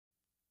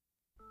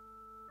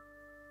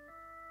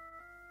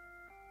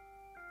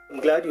I'm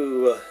glad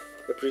you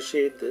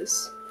appreciate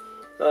this.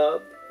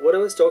 What I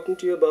was talking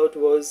to you about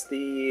was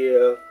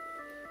the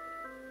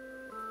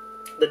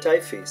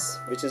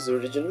typeface, which is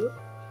original,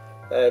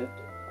 and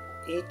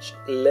each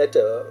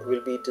letter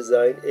will be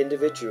designed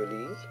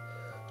individually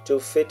to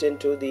fit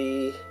into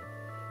the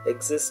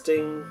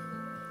existing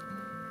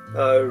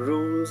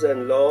rules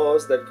and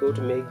laws that go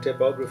to make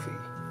typography.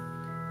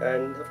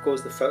 And of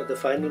course the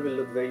final will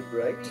look very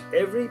bright.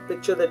 Every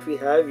picture that we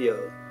have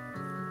here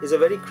is a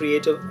very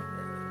creative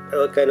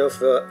kind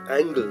of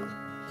angle.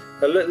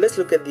 Now let's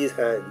look at these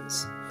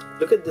hands.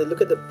 Look at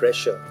the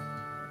pressure.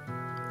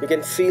 You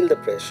can feel the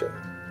pressure.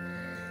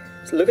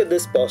 So look at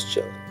this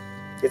posture.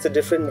 It's a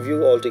different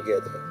view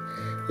altogether.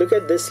 Look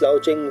at this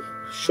slouching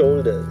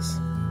shoulders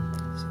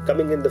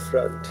coming in the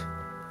front,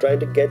 trying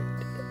to get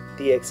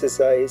the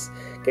exercise,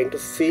 getting to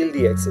feel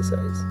the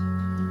exercise.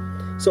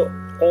 So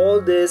all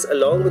this,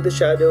 along with the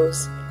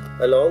shadows,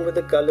 along with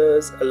the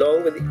colors,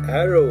 along with the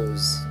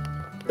arrows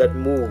that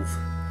move,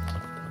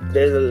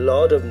 there's a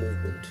lot of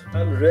movement.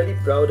 I'm really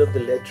proud of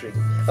the lettering.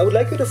 I would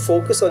like you to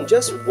focus on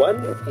just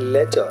one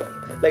letter.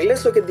 Like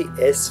let's look at the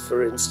S,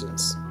 for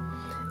instance.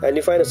 And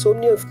you find so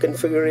many of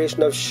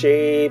configuration of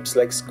shapes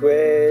like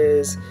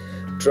squares,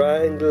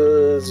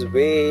 triangles,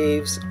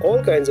 waves,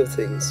 all kinds of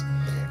things.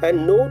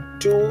 And no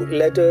two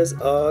letters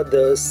are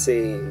the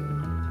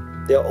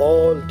same. They're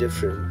all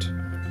different.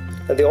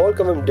 And they all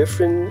come from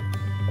different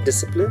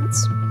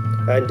disciplines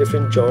and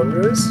different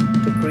genres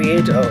to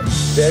create a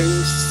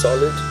very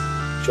solid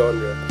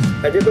genre.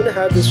 And we're going to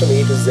have this from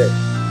A to Z.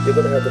 We're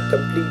going to have the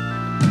complete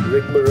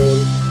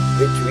rigmarole,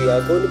 which we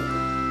are going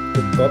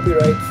to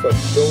copyright for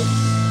no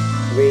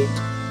wait,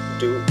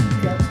 do.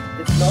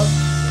 It's not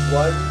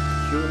one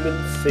human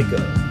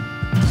figure.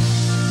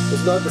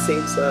 It's not the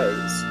same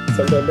size.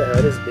 Sometimes the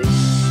hand is big,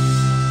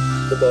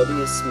 the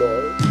body is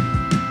small,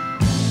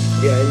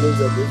 the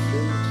angles are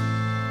different.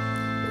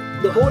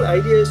 The whole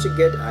idea is to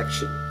get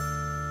action,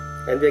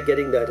 and we're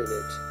getting that in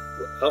it.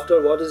 After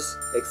all, what is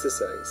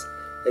exercise?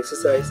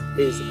 Exercise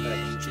is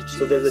action.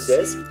 So there's a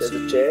desk, there's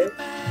a chair.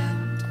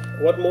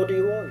 What more do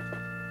you want?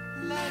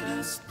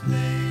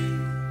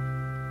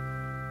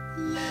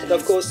 And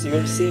of course, you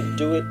will see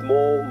do it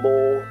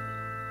more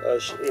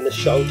in a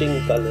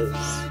shouting colors.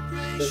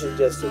 This is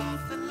just an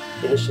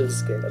initial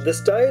sketch. The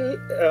style,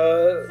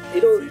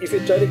 if you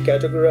try to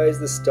categorize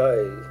the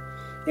style,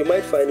 you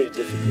might find it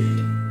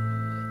difficult.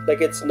 Like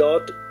it's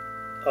not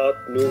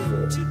Art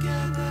Nouveau,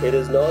 it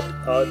is not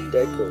Art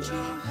Deco.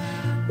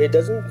 It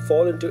doesn't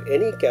fall into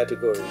any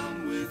category.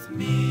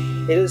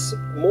 It is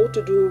more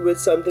to do with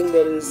something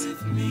that is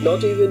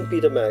not even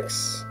Peter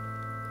Max,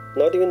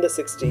 not even the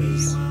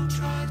 60s.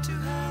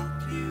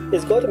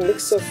 It's got a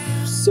mix of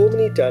so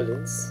many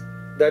talents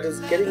that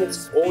is getting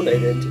its own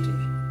identity.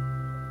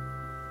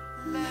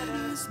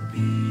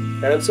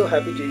 And I'm so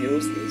happy to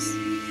use this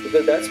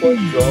because that's what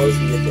draws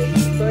the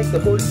attention. In fact, the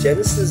whole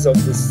genesis of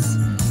this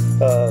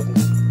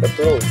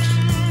approach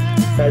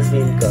has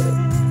been color.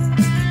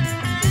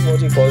 What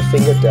you call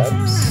finger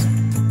taps.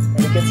 And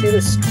you can see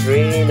the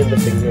strain in the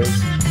fingers.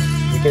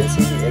 You can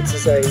see the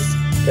exercise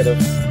kind of.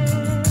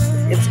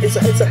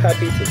 It's a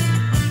happy thing.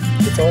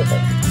 It's all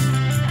happy.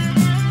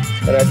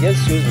 And I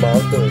just use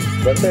markers.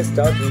 Once I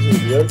start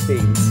using real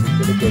paints,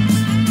 I'm going to get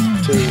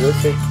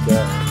terrific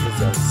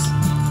results.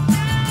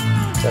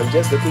 So I'm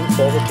just looking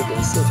forward to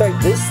this. In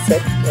fact, this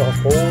set a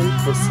whole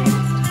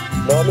proceeding.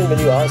 Normally when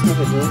you ask me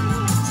to do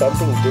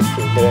something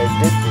different, then I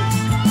did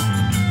this.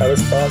 I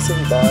was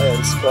passing by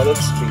on Squalid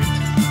Street,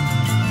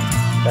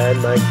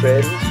 and my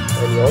friend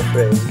and your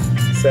friend,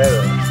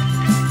 Sarah,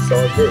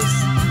 saw this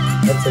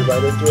and said, why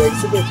don't you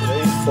exhibit? The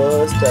very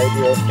first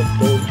idea of the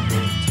whole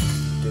paint.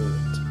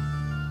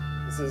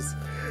 This is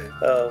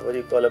what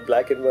you call a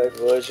black and white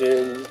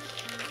version.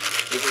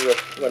 This is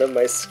one of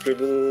my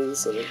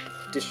scribbles on a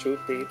tissue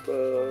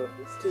paper.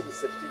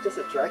 It just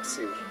attracts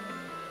you.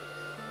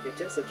 It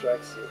just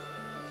attracts you.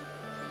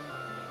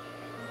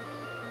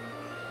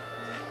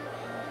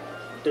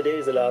 Today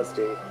is the last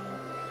day.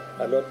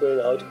 I'm not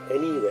going out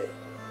anywhere.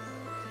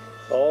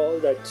 All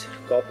that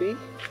copy,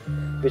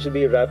 which will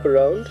be a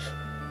wraparound,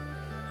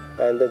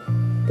 and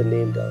the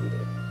name down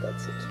there.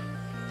 That's it.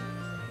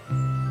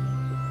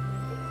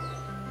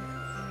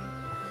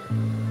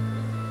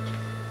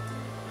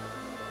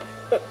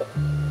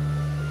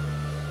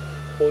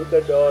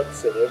 Polka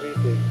dots and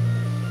everything.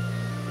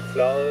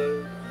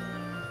 Flowers.